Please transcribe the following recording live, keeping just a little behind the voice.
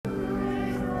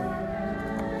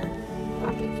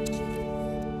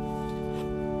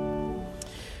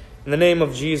In the name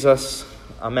of Jesus,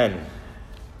 amen.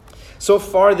 So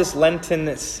far this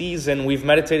Lenten season, we've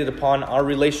meditated upon our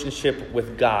relationship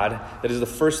with God. That is the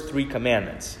first three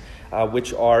commandments,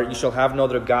 which are, you shall have no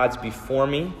other gods before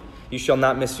me, you shall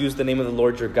not misuse the name of the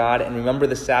Lord your God, and remember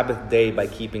the Sabbath day by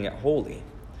keeping it holy.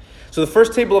 So the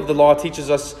first table of the law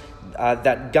teaches us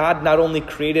that God not only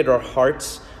created our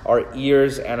hearts, our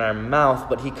ears, and our mouth,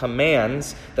 but he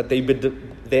commands that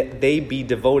they be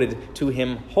devoted to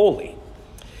him wholly.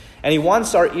 And he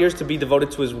wants our ears to be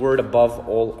devoted to his word above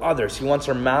all others. He wants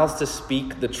our mouths to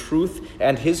speak the truth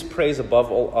and his praise above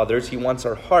all others. He wants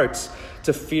our hearts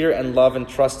to fear and love and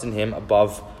trust in him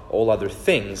above all other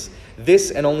things. This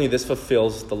and only this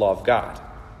fulfills the law of God.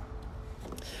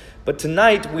 But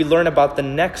tonight we learn about the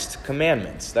next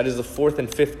commandments. That is the fourth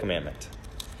and fifth commandment.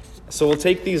 So we'll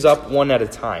take these up one at a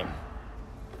time.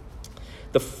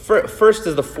 The first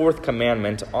is the fourth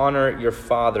commandment: honor your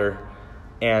father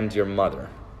and your mother.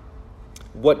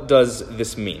 What does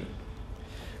this mean?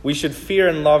 We should fear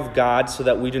and love God so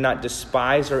that we do not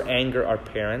despise or anger our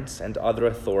parents and other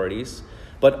authorities,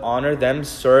 but honor them,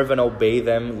 serve and obey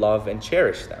them, love and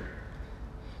cherish them.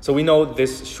 So we know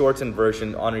this shortened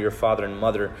version, honor your father and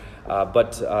mother,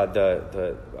 but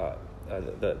the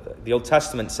Old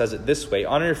Testament says it this way: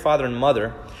 honor your father and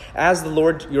mother as the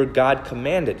Lord your God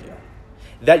commanded you,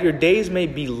 that your days may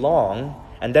be long,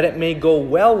 and that it may go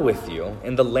well with you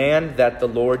in the land that the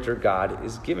Lord your God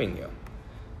is giving you.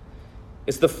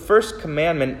 It's the first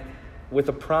commandment with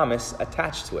a promise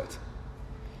attached to it.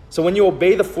 So when you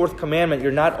obey the fourth commandment,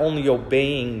 you're not only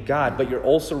obeying God, but you're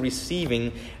also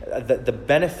receiving the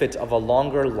benefit of a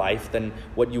longer life than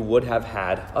what you would have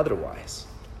had otherwise.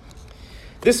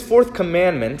 This fourth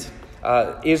commandment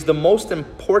is the most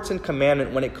important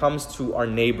commandment when it comes to our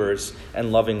neighbors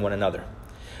and loving one another.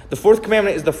 The fourth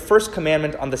commandment is the first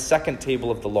commandment on the second table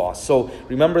of the law. So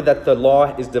remember that the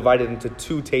law is divided into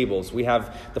two tables. We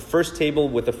have the first table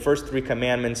with the first three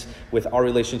commandments with our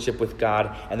relationship with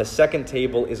God, and the second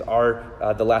table is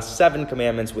the last seven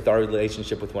commandments with our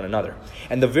relationship with one another.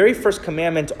 And the very first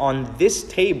commandment on this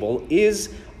table is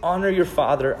honor your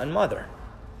father and mother.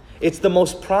 It's the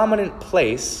most prominent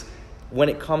place when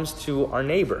it comes to our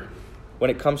neighbor, when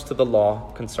it comes to the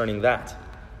law concerning that.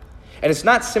 And it's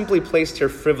not simply placed here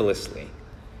frivolously.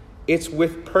 It's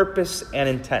with purpose and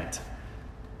intent.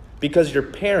 Because your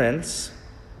parents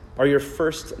are your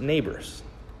first neighbors.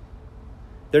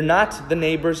 They're not the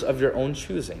neighbors of your own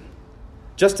choosing.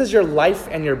 Just as your life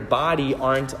and your body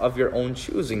aren't of your own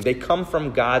choosing. They come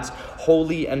from God's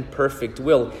holy and perfect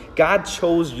will. God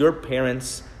chose your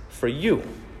parents for you.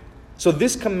 So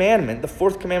this commandment, the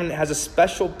fourth commandment, has a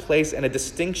special place and a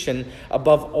distinction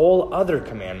above all other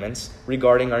commandments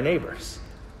regarding our neighbors.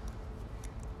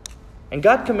 And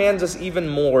God commands us even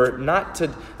more not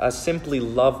to simply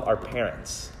love our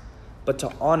parents, but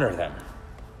to honor them.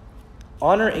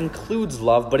 Honor includes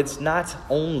love, but it's not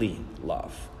only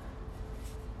love.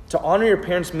 To honor your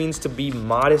parents means to be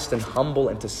modest and humble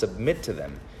and to submit to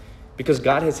them, because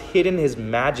God has hidden his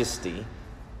majesty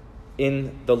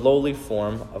in the lowly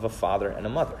form of a father and a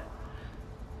mother.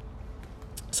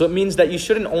 So it means that you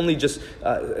shouldn't only just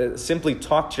simply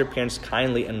talk to your parents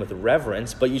kindly and with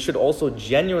reverence, but you should also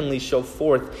genuinely show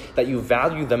forth that you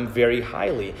value them very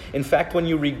highly. In fact, when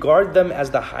you regard them as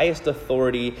the highest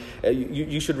authority,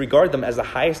 you should regard them as the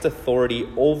highest authority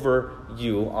over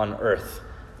you on earth,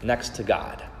 next to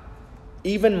God,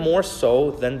 even more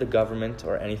so than the government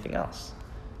or anything else.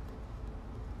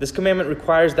 This commandment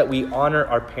requires that we honor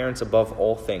our parents above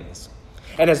all things.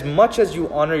 And as much as you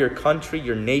honor your country,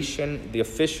 your nation, the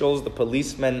officials, the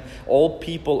policemen, all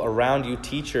people around you,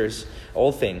 teachers,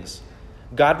 all things,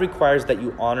 God requires that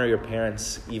you honor your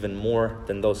parents even more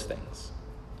than those things.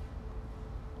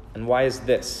 And why is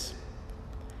this?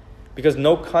 Because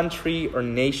no country or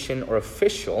nation or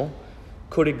official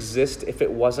could exist if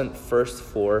it wasn't first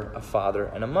for a father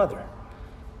and a mother.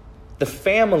 The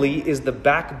family is the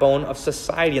backbone of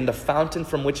society and the fountain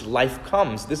from which life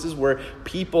comes. This is where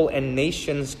people and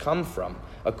nations come from,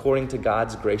 according to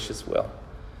God's gracious will.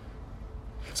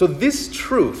 So this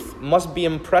truth must be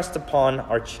impressed upon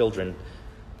our children.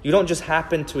 You don't just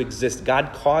happen to exist.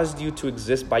 God caused you to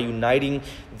exist by uniting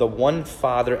the one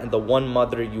father and the one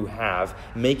mother you have,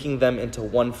 making them into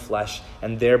one flesh,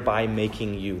 and thereby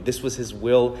making you. This was his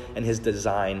will and his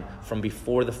design from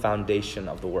before the foundation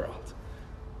of the world.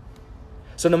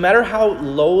 So no matter how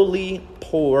lowly,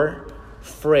 poor,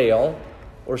 frail,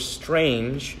 or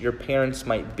strange your parents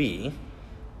might be,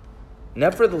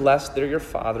 nevertheless, they're your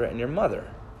father and your mother,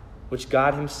 which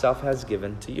God himself has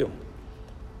given to you.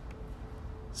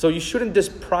 So you shouldn't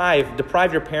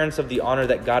deprive your parents of the honor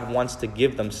that God wants to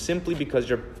give them simply because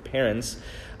your parents,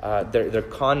 their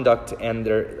conduct and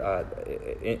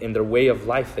in their way of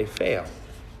life, they fail.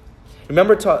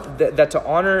 Remember that to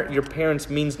honor your parents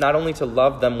means not only to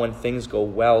love them when things go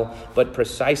well, but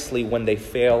precisely when they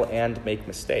fail and make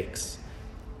mistakes.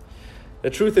 The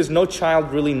truth is, no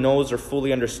child really knows or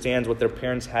fully understands what their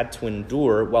parents had to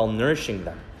endure while nourishing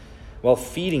them, while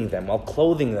feeding them, while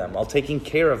clothing them, while taking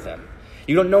care of them.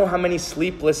 You don't know how many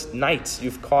sleepless nights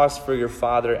you've caused for your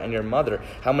father and your mother,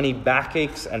 how many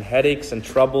backaches and headaches and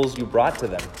troubles you brought to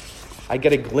them. I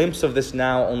get a glimpse of this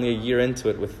now, only a year into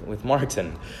it with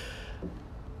Martin.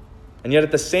 And yet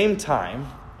at the same time,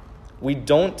 we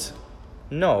don't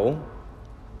know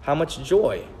how much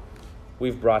joy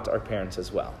we've brought our parents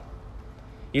as well.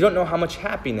 You don't know how much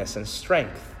happiness and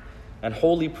strength and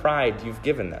holy pride you've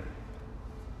given them.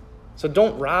 So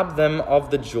don't rob them of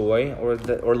the joy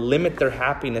or limit their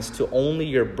happiness to only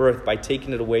your birth by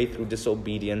taking it away through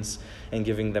disobedience and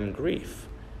giving them grief.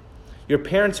 Your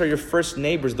parents are your first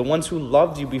neighbors, the ones who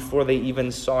loved you before they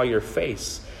even saw your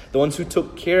face, the ones who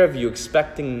took care of you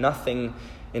expecting nothing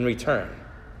in return.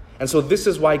 And so this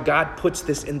is why God puts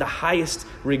this in the highest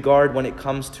regard when it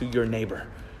comes to your neighbor.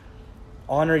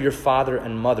 Honor your father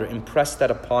and mother. Impress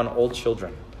that upon all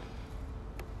children.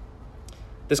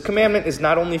 This commandment is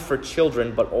not only for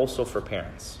children, but also for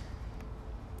parents.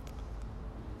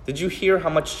 Did you hear how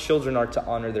much children are to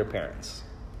honor their parents?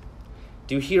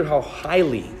 Do you hear how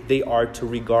highly they are to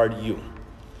regard you?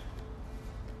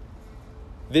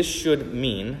 This should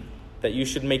mean that you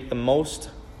should make the most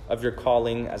of your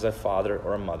calling as a father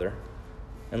or a mother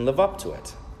and live up to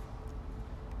it.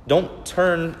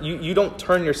 You don't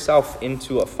turn yourself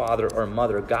into a father or a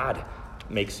mother. God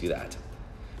makes you that.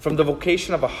 From the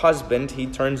vocation of a husband, he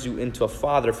turns you into a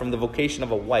father. From the vocation of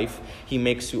a wife, he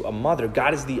makes you a mother.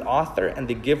 God is the author and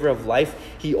the giver of life.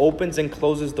 He opens and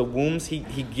closes the wombs. He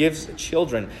gives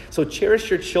children. So cherish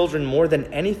your children more than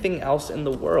anything else in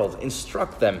the world.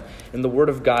 Instruct them in the word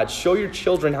of God. Show your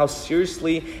children how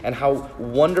seriously and how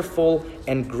wonderful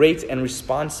and great and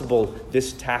responsible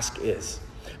this task is.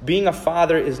 Being a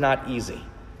father is not easy.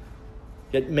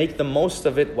 Yet make the most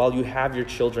of it while you have your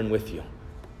children with you,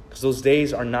 because those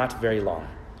days are not very long.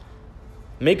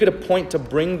 Make it a point to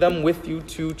bring them with you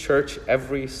to church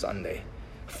every Sunday.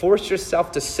 Force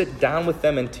yourself to sit down with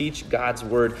them and teach God's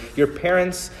word. Your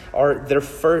parents are their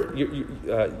first.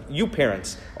 You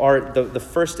parents are the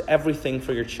first everything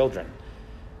for your children.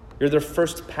 You're their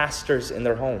first pastors in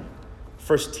their home,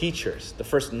 first teachers, the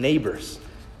first neighbors,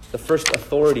 the first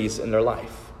authorities in their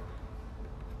life.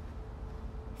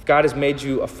 If God has made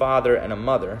you a father and a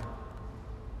mother,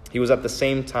 he was at the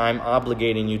same time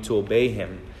obligating you to obey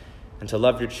him and to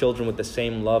love your children with the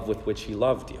same love with which he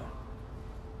loved you.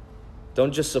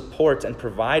 Don't just support and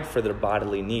provide for their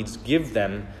bodily needs. Give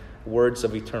them words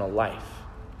of eternal life.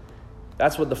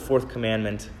 That's what the fourth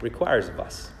commandment requires of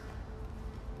us.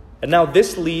 And now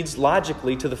this leads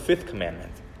logically to the fifth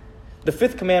commandment. The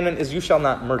fifth commandment is, you shall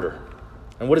not murder.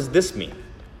 And what does this mean?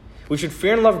 We should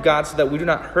fear and love God so that we do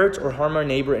not hurt or harm our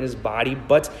neighbor in his body,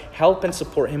 but help and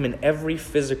support him in every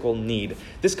physical need.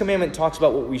 This commandment talks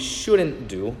about what we shouldn't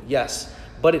do, yes,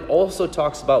 but it also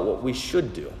talks about what we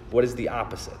should do. What is the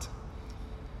opposite?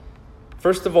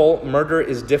 First of all, murder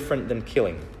is different than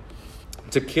killing.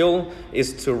 To kill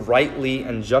is to rightly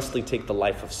and justly take the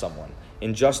life of someone.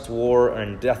 In just war or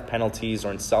in death penalties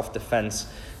or in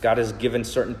self-defense, God has given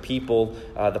certain people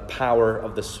the power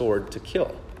of the sword to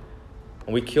kill.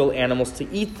 And we kill animals to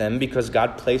eat them because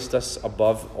God placed us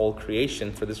above all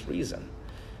creation for this reason.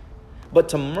 But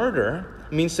to murder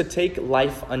means to take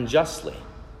life unjustly.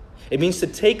 It means to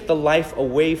take the life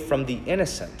away from the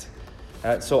innocent.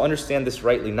 So understand this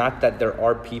rightly, not that there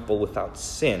are people without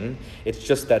sin. It's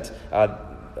just that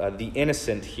the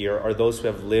innocent here are those who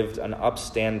have lived who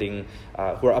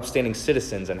are upstanding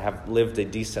citizens and have lived a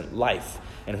decent life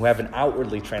and who haven't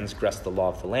outwardly transgressed the law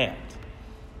of the land.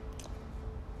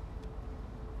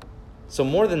 So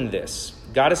more than this,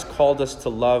 God has called us to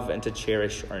love and to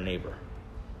cherish our neighbor.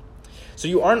 So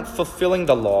you aren't fulfilling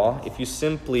the law if you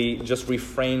simply just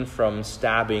refrain from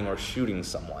stabbing or shooting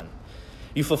someone.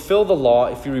 You fulfill the law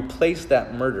if you replace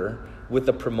that murder with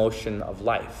the promotion of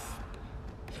life.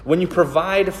 When you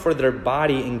provide for their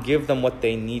body and give them what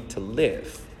they need to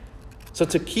live. So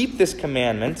to keep this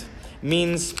commandment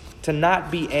means to not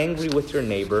be angry with your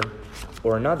neighbor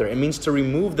or another. It means to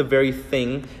remove the very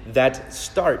thing that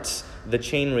starts the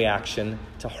chain reaction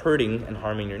to hurting and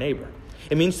harming your neighbor.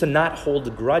 It means to not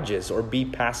hold grudges or be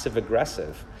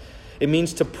passive-aggressive. It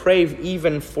means to pray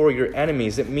even for your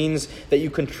enemies. It means that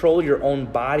you control your own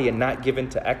body and not give in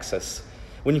to excess.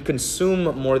 When you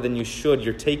consume more than you should,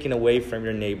 you're taking away from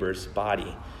your neighbor's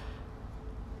body.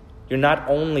 You're not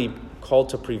only called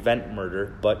to prevent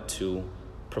murder, but to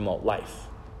promote life.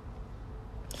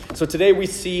 So today we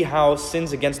see how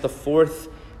sins against the fourth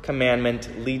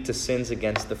commandment lead to sins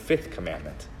against the fifth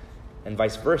commandment, and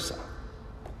vice versa.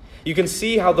 You can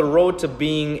see how the road to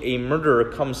being a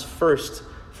murderer comes first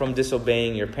from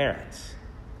disobeying your parents.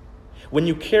 When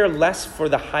you care less for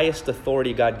the highest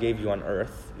authority God gave you on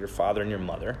earth, your father and your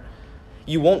mother,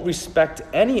 you won't respect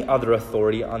any other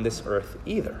authority on this earth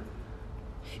either.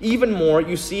 Even more,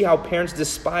 you see how parents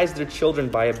despise their children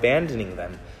by abandoning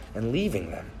them and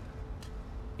leaving them.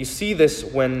 You see this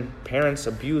when parents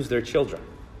abuse their children.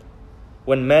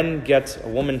 When men get a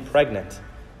woman pregnant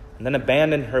and then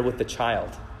abandon her with the child,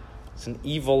 it's an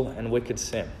evil and wicked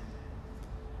sin.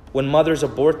 When mothers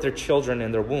abort their children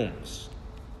in their wombs,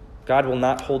 God will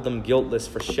not hold them guiltless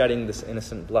for shedding this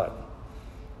innocent blood.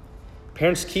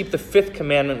 Parents keep the fifth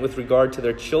commandment with regard to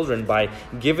their children by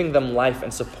giving them life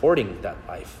and supporting that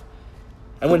life.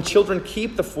 And when children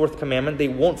keep the fourth commandment, they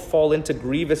won't fall into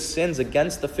grievous sins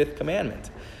against the fifth commandment.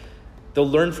 They'll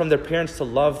learn from their parents to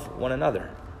love one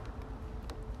another.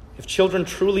 If children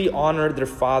truly honor their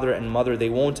father and mother, they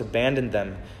won't abandon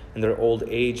them in their old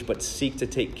age, but seek to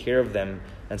take care of them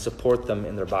and support them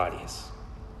in their bodies.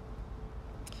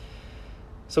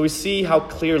 So we see how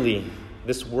clearly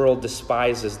this world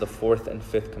despises the fourth and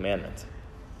fifth commandment.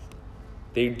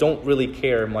 They don't really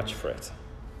care much for it.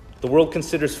 The world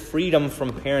considers freedom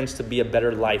from parents to be a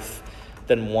better life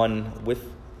than one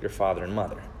with your father and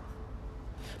mother.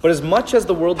 But as much as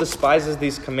the world despises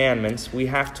these commandments, we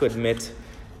have to admit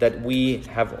that we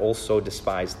have also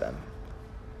despised them.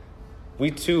 We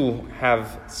too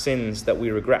have sins that we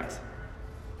regret,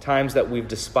 times that we've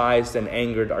despised and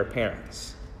angered our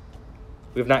parents.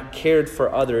 We've not cared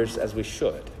for others as we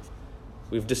should.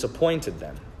 We've disappointed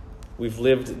them. We've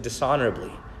lived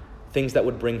dishonorably, things that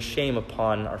would bring shame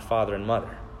upon our father and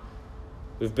mother.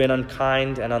 We've been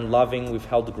unkind and unloving. We've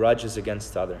held grudges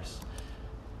against others.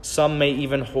 Some may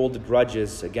even hold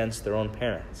grudges against their own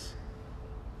parents.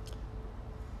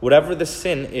 Whatever the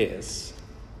sin is,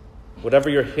 whatever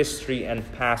your history and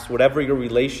past, whatever your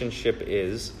relationship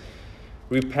is,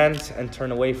 repent and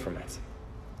turn away from it.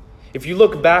 If you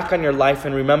look back on your life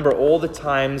and remember all the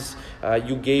times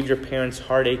you gave your parents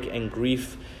heartache and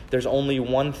grief, there's only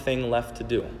one thing left to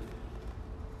do.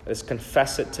 Is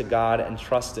confess it to God and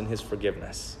trust in His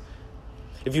forgiveness.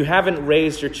 If you haven't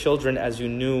raised your children as you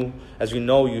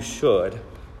know you should,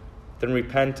 then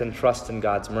repent and trust in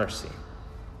God's mercy.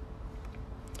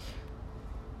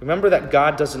 Remember that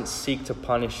God doesn't seek to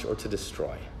punish or to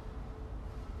destroy.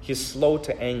 He is slow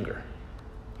to anger.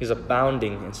 He's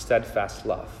abounding in steadfast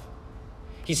love.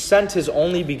 He sent His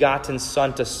only begotten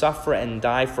Son to suffer and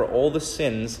die for all the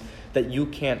sins that you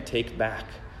can't take back.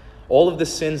 All of the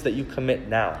sins that you commit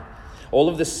now. All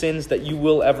of the sins that you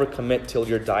will ever commit till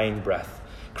your dying breath.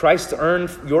 Christ earned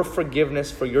your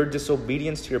forgiveness for your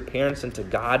disobedience to your parents and to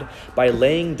God by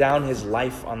laying down His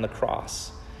life on the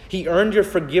cross. He earned your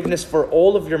forgiveness for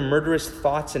all of your murderous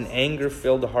thoughts and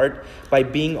anger-filled heart by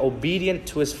being obedient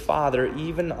to His Father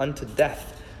even unto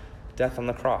death on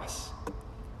the cross.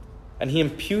 And He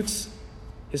imputes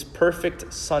His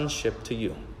perfect sonship to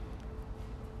you.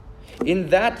 In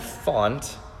that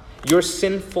font, your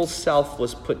sinful self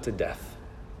was put to death.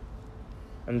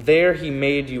 And there He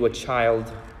made you a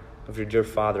child of your dear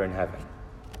Father in heaven.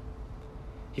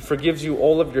 He forgives you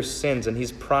all of your sins, and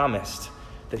He's promised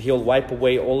that He'll wipe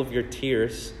away all of your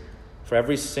tears for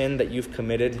every sin that you've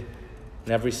committed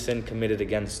and every sin committed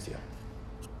against you.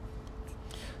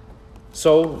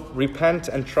 So repent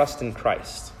and trust in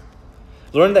Christ.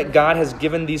 Learn that God has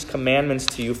given these commandments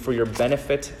to you for your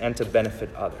benefit and to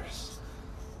benefit others.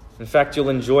 In fact, you'll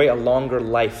enjoy a longer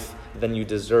life than you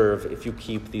deserve if you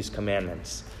keep these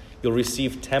commandments. You'll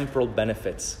receive temporal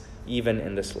benefits even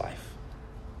in this life.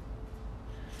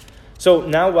 So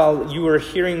now while you were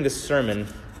hearing this sermon,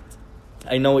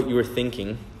 I know what you were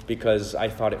thinking because I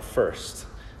thought it first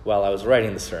while I was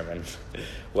writing the sermon,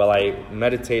 while I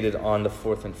meditated on the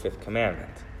fourth and fifth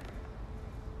commandment.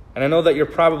 And I know that you're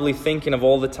probably thinking of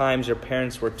all the times your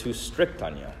parents were too strict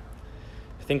on you.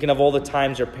 Thinking of all the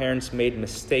times your parents made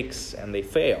mistakes and they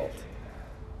failed.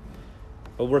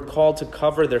 But we're called to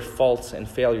cover their faults and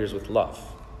failures with love.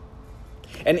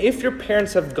 And if your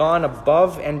parents have gone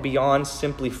above and beyond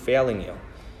simply failing you,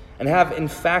 and have in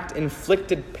fact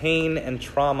inflicted pain and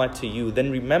trauma to you,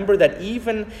 then remember that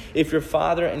even if your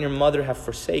father and your mother have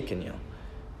forsaken you,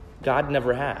 God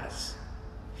never has.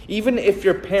 Even if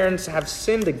your parents have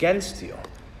sinned against you,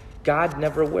 God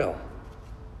never will.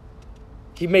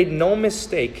 He made no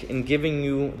mistake in giving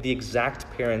you the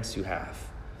exact parents you have.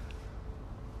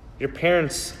 Your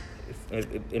parents,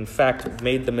 in fact,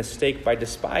 made the mistake by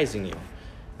despising you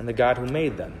and the God who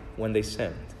made them when they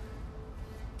sinned.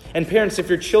 And parents, if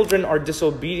your children are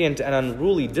disobedient and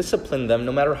unruly, discipline them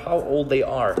no matter how old they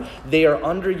are. They are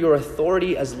under your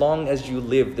authority as long as you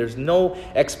live. There's no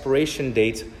expiration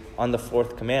date on the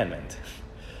fourth commandment.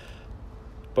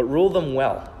 But rule them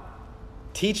well.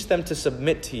 Teach them to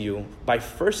submit to you by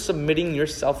first submitting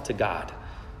yourself to God.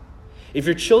 If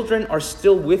your children are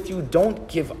still with you, don't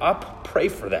give up. Pray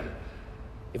for them.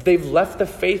 If they've left the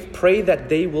faith, pray that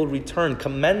they will return.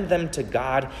 Commend them to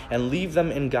God and leave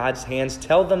them in God's hands.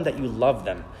 Tell them that you love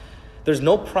them. There's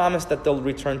no promise that they'll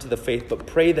return to the faith, but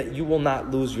pray that you will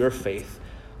not lose your faith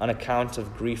on account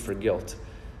of grief or guilt.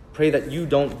 Pray that you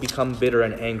don't become bitter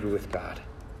and angry with God.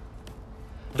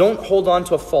 Don't hold on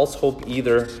to a false hope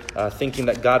either, thinking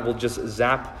that God will just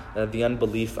zap the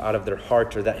unbelief out of their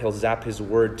heart, or that he'll zap his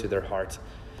word to their heart.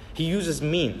 He uses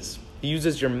means. He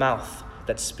uses your mouth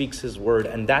that speaks his word,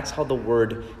 and that's how the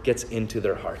word gets into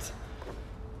their heart.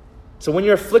 So when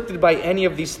you're afflicted by any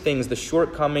of these things, the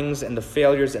shortcomings and the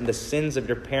failures and the sins of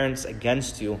your parents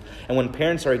against you, and when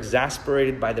parents are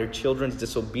exasperated by their children's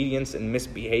disobedience and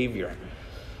misbehavior,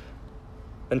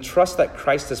 then trust that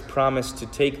Christ has promised to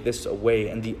take this away,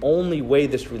 and the only way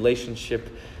this relationship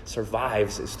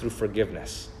survives is through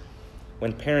forgiveness.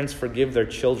 When parents forgive their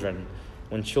children,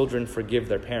 when children forgive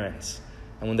their parents,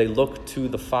 and when they look to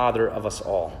the Father of us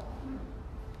all.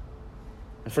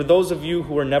 And for those of you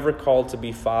who were never called to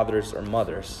be fathers or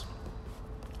mothers,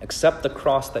 accept the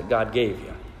cross that God gave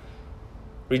you.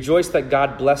 Rejoice that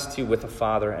God blessed you with a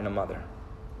father and a mother.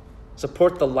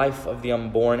 Support the life of the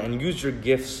unborn and use your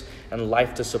gifts and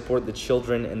life to support the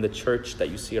children in the church that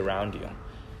you see around you.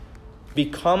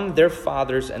 Become their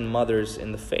fathers and mothers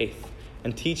in the faith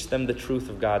and teach them the truth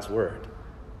of God's word.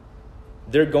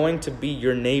 They're going to be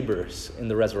your neighbors in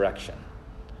the resurrection.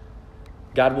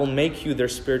 God will make you their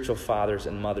spiritual fathers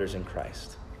and mothers in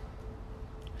Christ.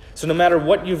 So no matter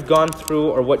what you've gone through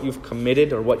or what you've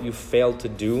committed or what you've failed to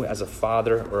do as a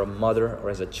father or a mother or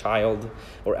as a child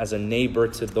or as a neighbor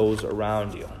to those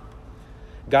around you,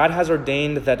 God has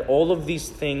ordained that all of these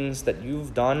things that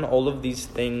you've done, all of these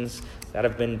things that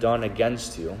have been done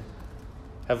against you,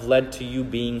 have led to you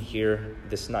being here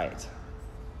this night.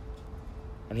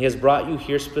 And he has brought you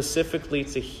here specifically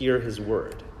to hear his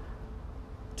word,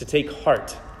 to take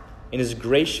heart in his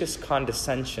gracious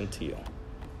condescension to you,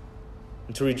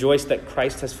 and to rejoice that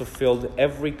Christ has fulfilled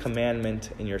every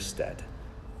commandment in your stead,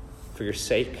 for your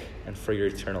sake and for your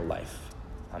eternal life.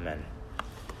 Amen.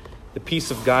 The peace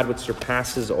of God which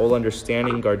surpasses all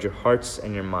understanding guard your hearts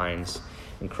and your minds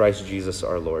in Christ Jesus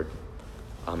our Lord.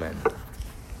 Amen.